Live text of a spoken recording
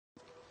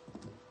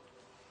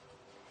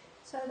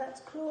So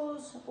that's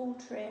claws all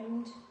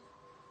trimmed,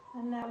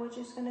 and now we're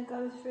just going to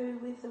go through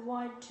with the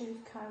wide tooth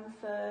comb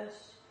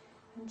first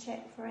and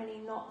check for any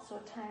knots or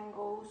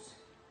tangles.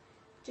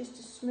 Just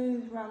a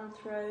smooth run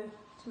through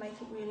to make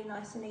it really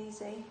nice and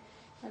easy.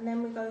 And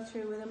then we go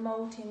through with a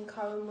molting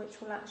comb,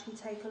 which will actually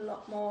take a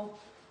lot more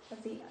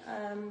of the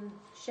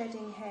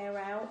shedding hair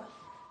out,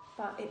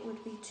 but it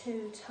would be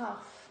too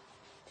tough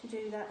to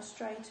do that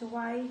straight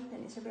away,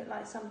 and it's a bit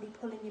like somebody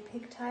pulling your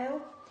pigtail.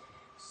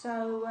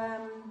 So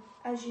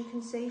as you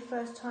can see,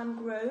 first time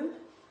groom,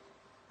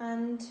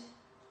 and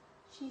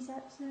she's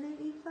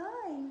absolutely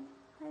fine,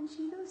 and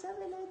she looks up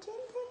in her chin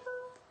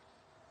tickle,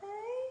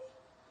 hey?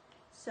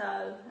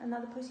 So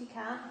another pussy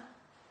cat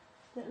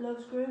that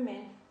loves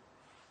grooming,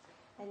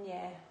 and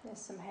yeah,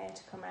 there's some hair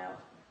to come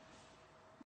out.